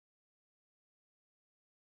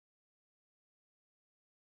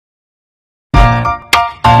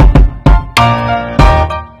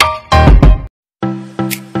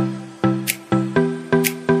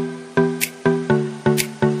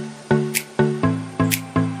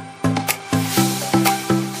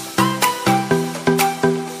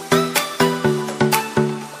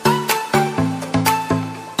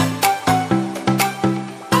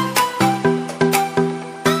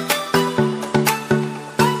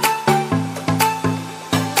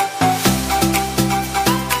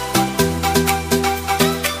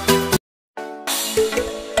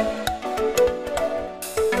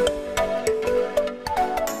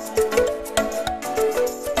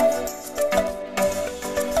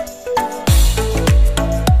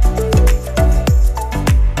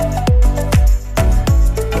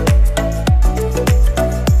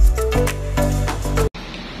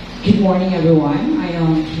Good morning, everyone. I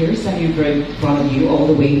am here standing in front of you all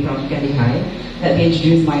the way from Cadiz. Let me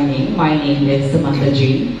introduce my name. My name is Samantha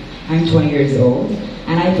J. I'm 20 years old,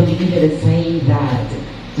 and I believe it is saying that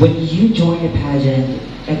when you join a pageant,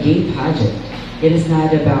 a gay pageant, it is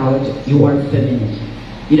not about you are feminine.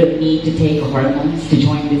 You don't need to take hormones to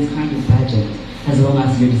join this kind of pageant, as long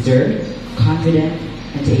as you're deserved, confident,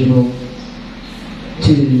 and able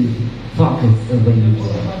to focus on what you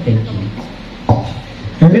want. Thank you.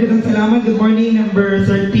 Maraming salamat. Good morning, number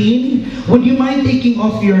 13. Would you mind taking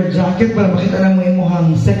off your jacket para makita na mo yung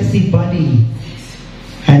muhang sexy body?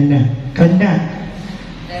 Hana. Kanda.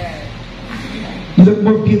 You look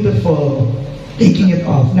more beautiful taking it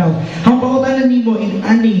off. Now, ang pakutanan nimo in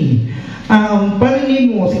ani, para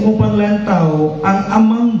nimo, sa imong panglantaw, ang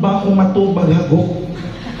amang ba kung matubag hagok?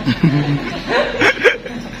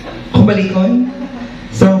 Kumalikon?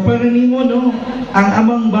 So, para nimo, no, ang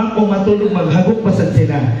amang ba kung matulog maghagok pa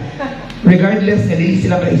sila? Regardless na dili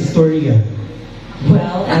sila ka-istorya.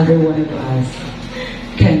 Well, every one of us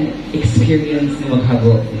can experience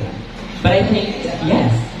maghagok. But I think,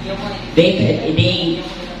 yes, they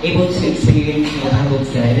able to experience maghagok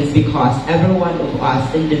sila. It is because every one of us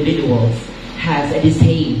individuals has a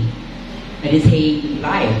same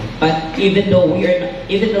life. But even though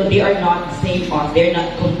they are not the same us, they're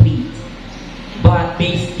not complete. But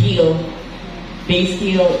they still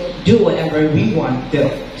do whatever we want to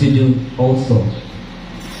do also.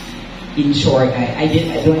 In short, I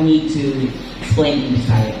don't need to explain in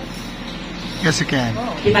Bisaya. Yes, you can.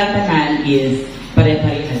 Kinatanan is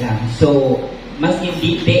pare-pareha lang. So, mas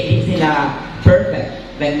hindi sila perfect.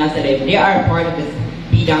 Like nasa they are part of this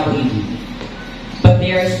PWD. But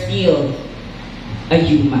they are still a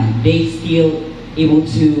human. They still able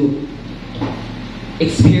to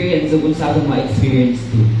experience the sa atong ma-experience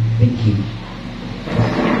too. Thank you.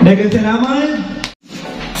 Daghang salamat.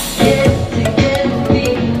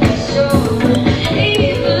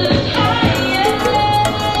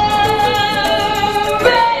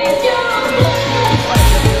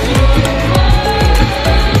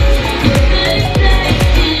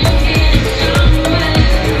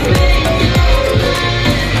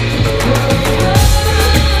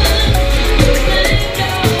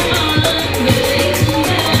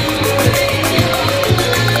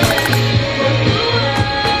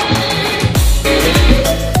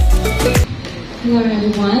 Hello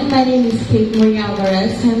everyone, my name is Kate Marie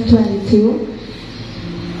Alvarez, I'm 22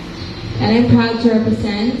 and I'm proud to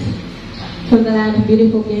represent from the land of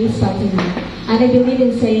beautiful gays, Bikini. And I believe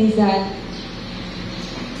in saying that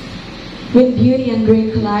when beauty and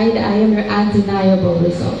brain collide, I am your undeniable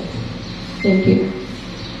result. Thank you.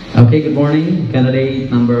 Okay, good morning.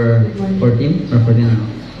 Candidate number 14 or 14 now?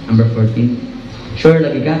 Number 14. Sure,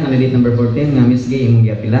 lagi ka, candidate number 14 nga Miss Gay imong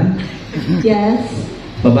giapilan? Yes.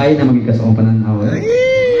 Babae na magikas akong pananaw.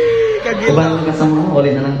 Uban ang kasama mo,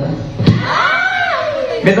 ulit na lang ta.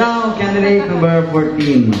 Bitaw, candidate number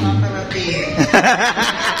 14.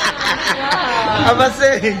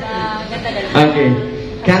 Abase. Okay,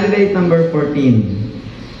 candidate number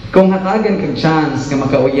 14. Kung hatagan kag chance nga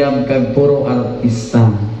makauyab kag puro artista,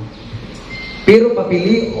 pero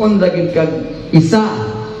papilion lagi kag isa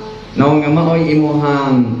no nga maoy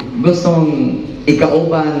imuhang gustong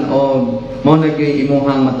ikauban o mo nagyoy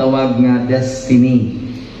imuhang matawag nga destiny,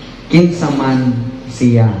 kinsa man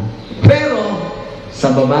siya, pero sa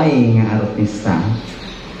babae nga artista.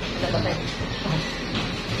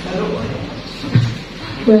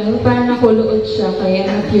 Well, parang nakuluod siya kaya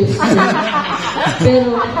na-fuse ko.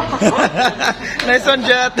 Pero Nice one,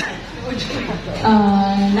 Jet.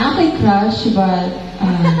 nakay-crush but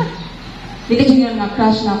hindi ko nga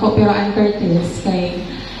crush na ako, pero I'm Curtis kay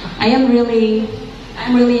I'm really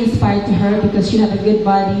inspired to her because she has a good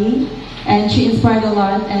body and she inspired a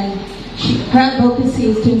lot, and her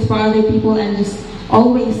advocacy is to inspire other people and just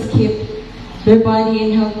always keep their body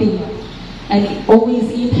in healthy. and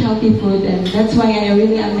always eat healthy food, and that's why I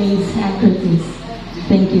really amaze Ann Curtis.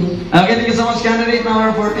 Thank you. Okay, thank you so much, candidate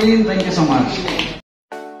number 14. Thank you so much.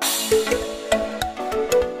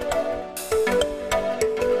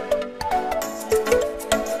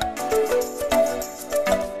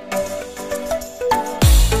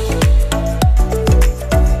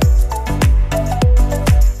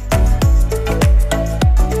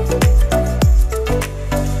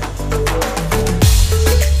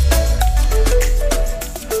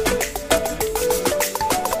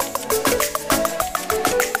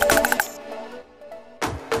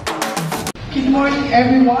 Good morning,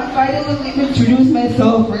 everyone. Finally, let me introduce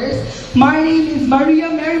myself first. My name is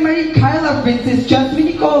Maria Mary Marie Kyla Princess Jasmine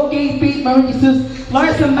Nicole Kate Pete Mauricio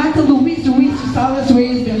Lars Samantha Luis Rosales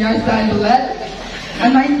Reyes Bernard Ballet, a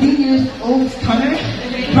 19 years old stunner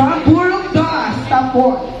from Burong Das,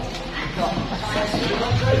 Tapor.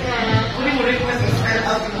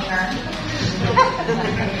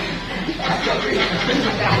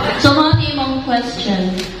 So mga imong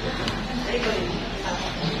question,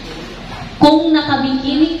 kung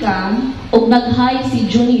nakabikini ka o nag-high si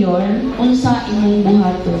Junior, unsa imong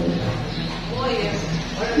buhaton?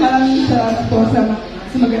 Maraming salamat po sa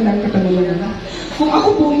magandang katanungan. Kung ako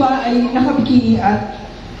po ba ay nakabikini at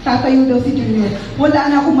tatayo daw si Junior, wala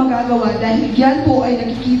na akong magagawa dahil yan po ay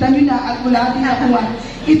nakikita nyo na at wala din ako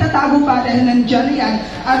itatago pa dahil nandyan na yan.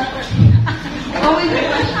 At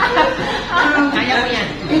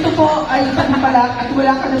ito po ay pagpapalak at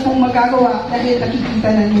wala ka na pong magagawa dahil nakikita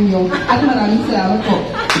na ninyo. At maraming salamat po.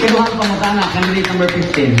 Ikaduhan pangutana, candidate number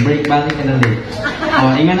 15. Break balik candidate.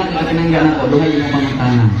 Ingan na kakinanggan ako, duhay yung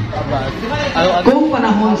pangutana. Kung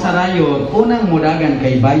panahon sa rayo, unang mudagan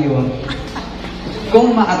kay bayo,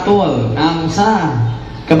 kung maatol ang sa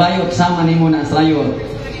kabayo sama nimo na sa rayo,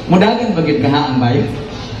 mudagan bagid kaha ang bayo?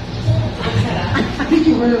 Thank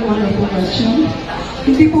you for the wonderful question.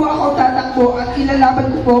 Hindi po ako tatakbo at ilalaban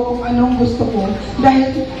ko po kung anong gusto ko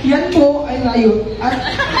dahil yan po ay riot at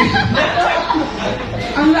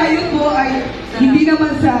ang riot po ay hindi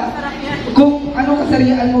naman sa kung anong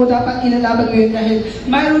kasarian mo dapat ilalaban mo yun dahil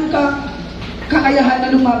mayroon kang kakayahan na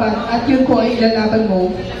lumaban at yun po ay ilalaban mo.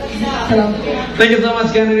 Salamat. Thank you so much,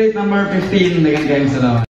 candidate number 15. Dagan kayong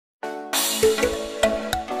salamat.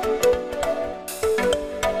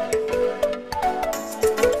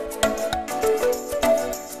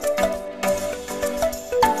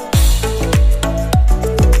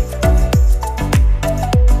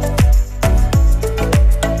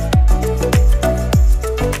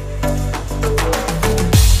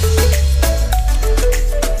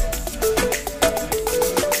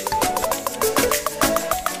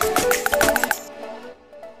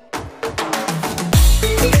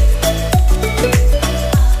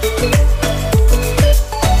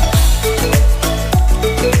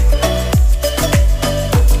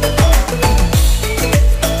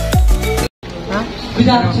 Good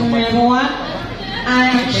afternoon, everyone. I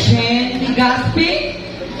am Shane Legaspi.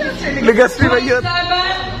 Legaspi ba yun?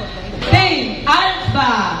 27,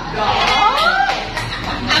 Arnsbac.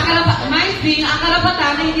 May sing, ang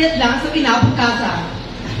karapatan hindi lang sa kinabukasan.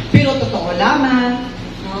 Pero totoo lamang.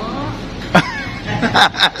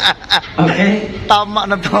 Okay. Tama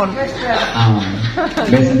na to.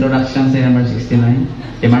 Best introduction sa number 69.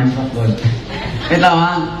 Arnsbac Lord. Ito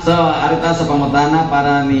ha. So, arita sa pangutana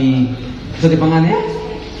para ni... So, di pangan niya?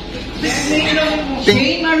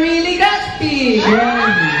 Shane Marie Legaspi. Shane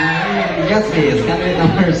Marie Legaspi is candidate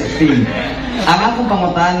number 16. Ang akong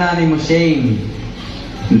pangutana ni mo, Shane.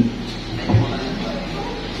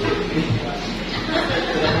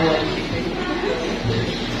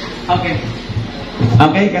 Okay.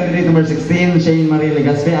 Okay, candidate number 16, Shane Marie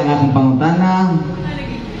Legaspi. Ang akong pangutana.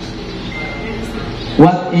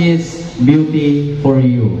 What is beauty for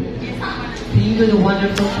you? Being with a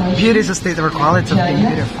wonderful question. Beauty is a state of quality of being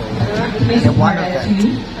beautiful. And wonderful.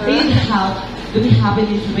 Being health, to be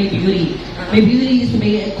happiness to make beauty. My beauty is to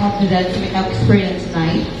make a confidence, to make an experience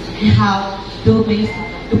night. You have to make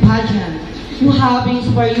to pageant. You have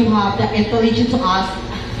where you have the intelligence to us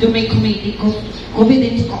to make community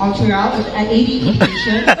confidence cultural and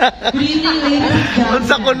education. Good evening, ladies and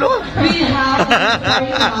gentlemen. We have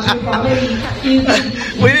very happy family.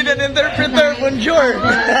 We need an interpreter, bonjour.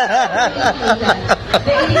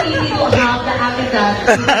 The educated will have the habitat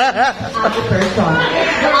of the person.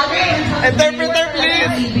 The other Interpreter,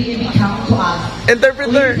 please. Become to us.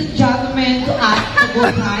 Interpreter. Ladies and gentlemen, to ask a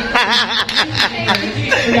good time.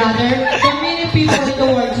 Rather, there are many people in the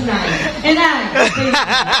world tonight. And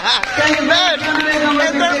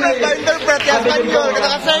Interpret yan, Spanyol.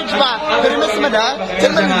 Naka-search ba? Pero mas mada,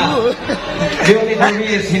 dyan malibu. Beauty for me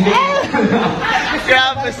is hindi.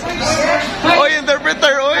 Grabe. Oy,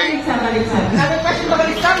 interpreter, oy.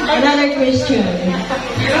 Another question.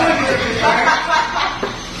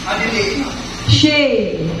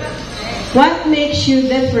 Shay, what makes you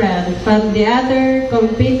different from the other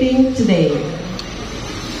competing today?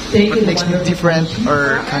 What makes me different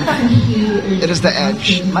or confident? It is the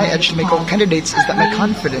edge. My edge to make all candidates is that my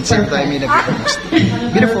confidence in that I made a most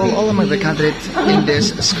beautiful. All among the candidates in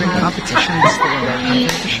this screen competition is the one that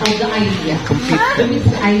Of the idea. compete. The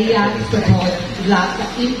idea is about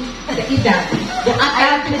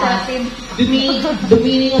the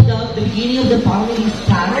meaning of the beginning of the family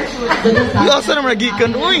starts. Lasa naman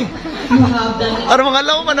nagikan, uy. You have the Ano mga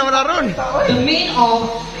law man naman naron? the main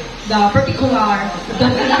of the particular the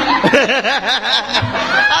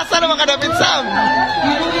Asa naman kadapit Sam?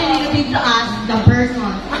 you really need to ask the person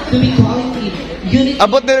to be quality. You need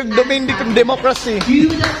Abot na domain di democracy. you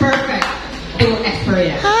the perfect to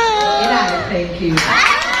experience. Yeah, thank you.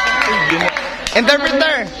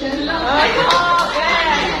 Interpreter.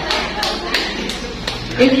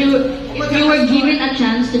 If you were given a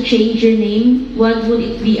chance to change your name, what would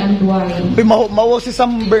it be and why? Uy, mawo si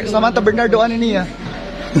Samantha Bernardo ano niya?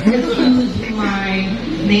 Choose my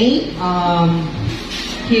name.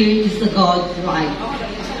 Here is the God right.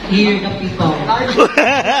 Here the people.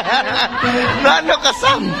 Ano ka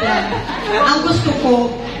Sam? Ang gusto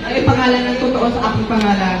ko, ay pangalan ng totoo sa aking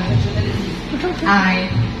pangalan ay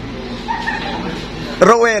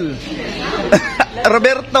Roel.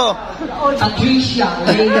 Roberto. Patricia.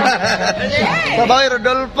 Sabay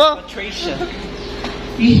Rodolfo.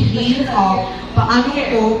 Hint of paano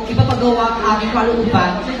ko ipapagawa ang aking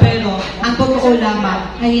kalooban, pero ang totoo lamang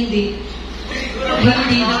ay hindi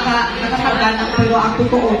nakakaganak, pero ang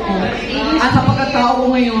totoo ko at sa pagkatao ko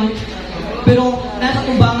ngayon, pero nasa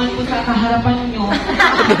tubangan ko sa kaharapan nyo.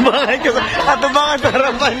 Atubangan sa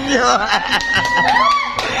harapan niyo.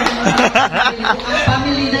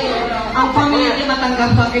 ang family na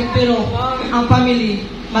matanggap sa akin, pero ang family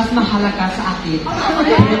mas mahalaga sa akin.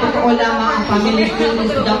 Pero totoo lamang ang family ko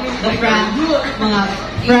is the friend, mga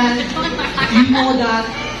friends, you know that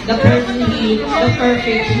the person here, the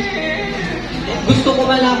perfect. Gusto ko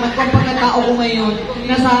malaman kung pagkatao ko ngayon,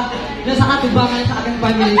 nasa atubangan sa aking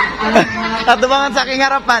family. Atubangan sa aking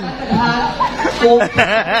harapan. Ko,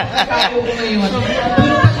 pagkatao ko ngayon.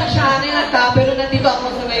 Pero pasasyanin pero nandito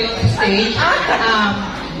ako sa ngayon sa stage.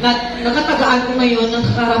 Nakatagaan ko ngayon ng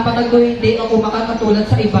kakarampatan ko, hindi ako makakatulad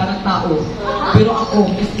sa iba ng tao. Pero ako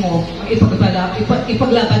mismo,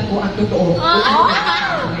 ipaglaban ko ang totoo.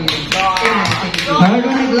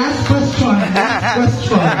 Alright, last question.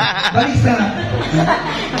 Marisa,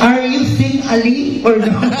 are you still Ali or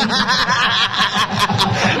no?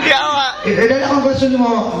 Yawa. Dahil akong question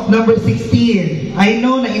mo, number 16. I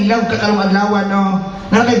know na in love ka karong adlaw, no?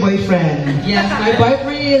 Na kay boyfriend. Yes, my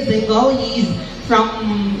boyfriend is single. He's from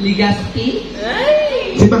Legazpi.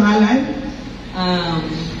 Si pangalan?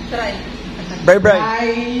 Bye.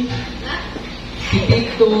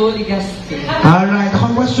 Tito Legazpi. Alright,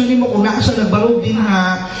 akong question mo kung naa siya nagbarog din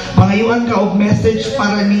ha, pangayuan ka og message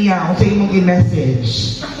para niya kung sa imong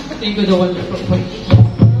i-message. Thank you, the wonderful point.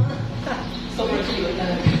 So much you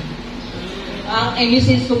talaga. Ang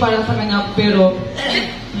message ko para sa kanya, pero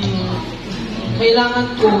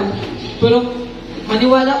kailangan ko, pero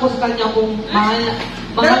maniwala ko sa kanya kung mahal niya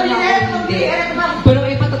ako hindi. Pero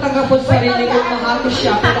ipatatanggap ko sa sarili ko, mahal ko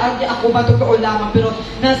siya, pero hindi ako matotoo lamang, pero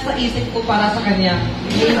nasa isip ko para sa kanya.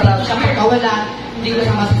 Hindi ko siya pagkawalan, hindi ko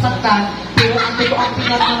siya masasaktan, pero ang totoo ang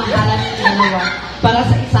pinagmamahalan ng dalawa para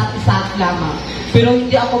sa isa't isa lamang. Pero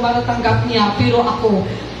hindi ako matatanggap niya, pero ako,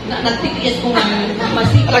 nagtikiis ko ngayon,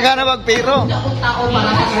 masikip. Talaga na magpiro. Hindi ako tao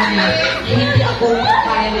para sa kanya. Hindi ako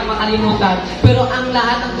kaya na makalimutan. Pero ang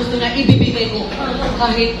lahat ng gusto niya, ibibigay ko.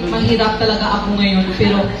 Kahit mahirap talaga ako ngayon.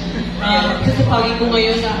 Pero sasipagin ko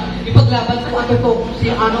ngayon na ipaglaban ko ang totoo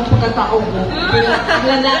kung anong pagkatao ko. Pero ang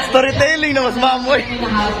lalaki, Storytelling na mas maamoy.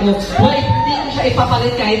 minahal ko. Wala, hindi ko siya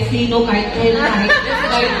ipapalit kahit sino, kahit paano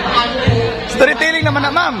ko. Storytelling naman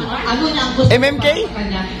na ma'am. Ano niya ang gusto MMK? ko sa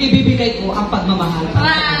kanya, ibibigay ko ang pagmamahal.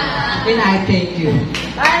 And I thank you.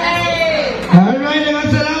 Alright, naman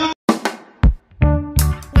salamat!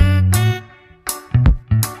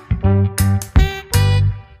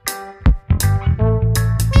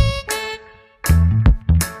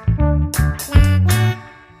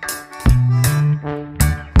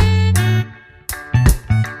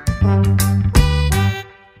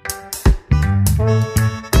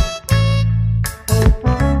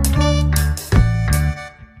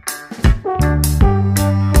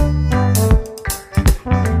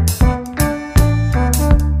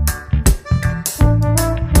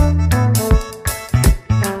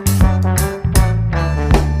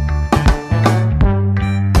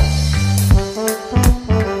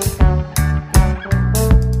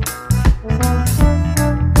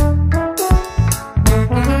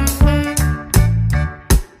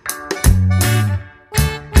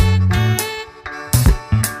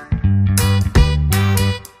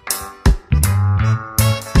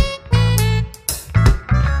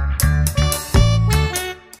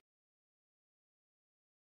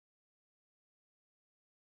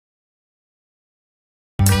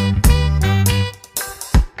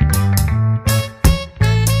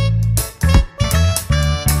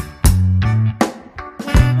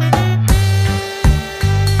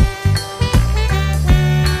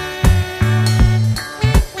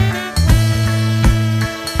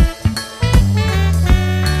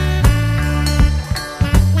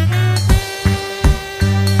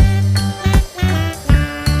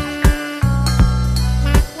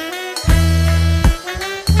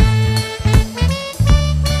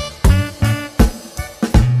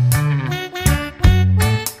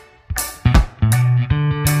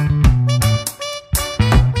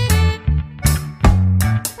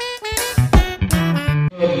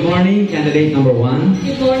 morning, candidate number 1.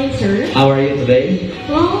 Good morning, sir. How are you today?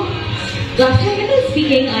 Well, logically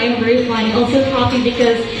speaking, I am very fine. Also happy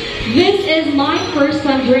because this is my first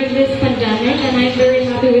time during this pandemic, and I'm very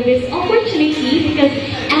happy with this opportunity because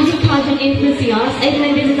as a pageant enthusiast, I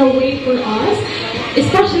think this is a way for us,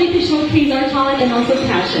 especially to showcase our talent and also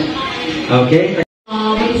passion. Okay.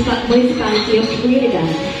 Municipality of Trinidad.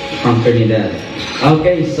 From Trinidad.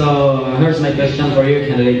 Okay, so here's my question for you,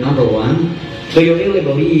 candidate number 1. Do you really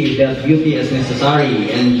believe that beauty is necessary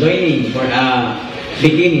in joining for a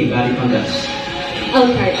bikini body contest?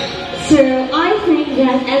 Okay, so I think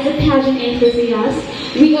that as a pageant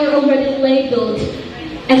enthusiast, we are already labeled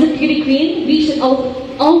as a beauty queen. We should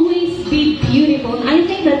always be beautiful. And I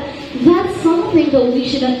think that that's something that we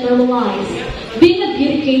shouldn't normalize. Being a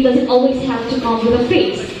beauty queen doesn't always have to come with a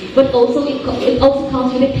face, but also it also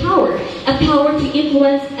comes with a power to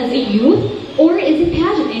influence as a youth or as a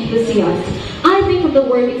pageant enthusiast. I think of the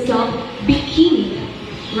word itself, bikini,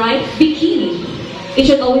 right? Bikini. It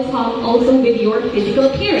should always come also with your physical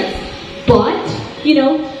appearance. But, you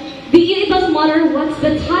know, it doesn't matter what's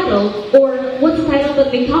the title or what's the title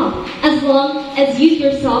that may come. As long as you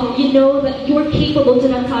yourself, you know that you are capable to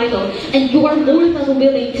that title and you are more than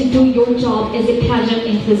willing to do your job as a pageant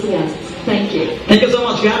enthusiast. Thank you. Thank you so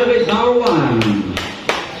much, candidate number 1.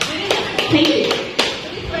 Thank you.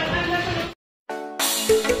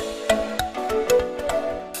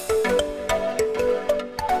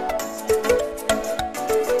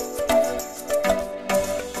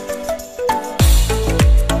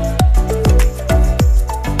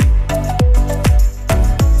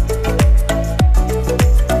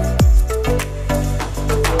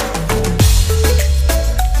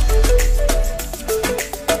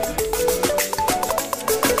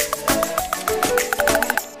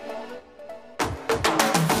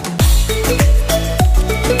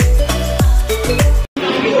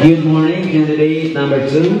 Good morning, candidate number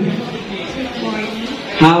 2. Good morning.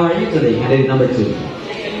 How are you today, candidate number 2?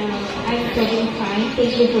 I'm doing fine.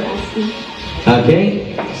 Thank you for asking.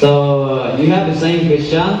 Okay, so you have the same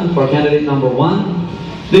question for candidate number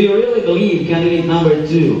 1. Do you really believe, candidate number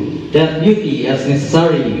 2, that beauty is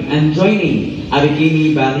necessary in joining a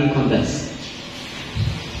bikini body contest?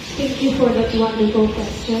 Thank you for that wonderful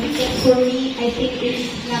question. For me, I think it's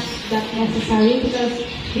not that necessary because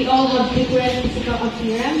we all have different physical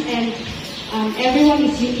appearance and everyone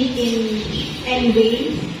is unique in any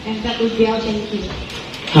way, and that would be all. Thank you.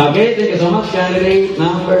 Okay, thank you so much, candidate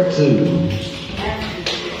number 2.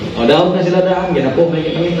 O, daw na sila daan. Ginapo, may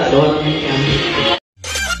kita minta. Doon lang yan.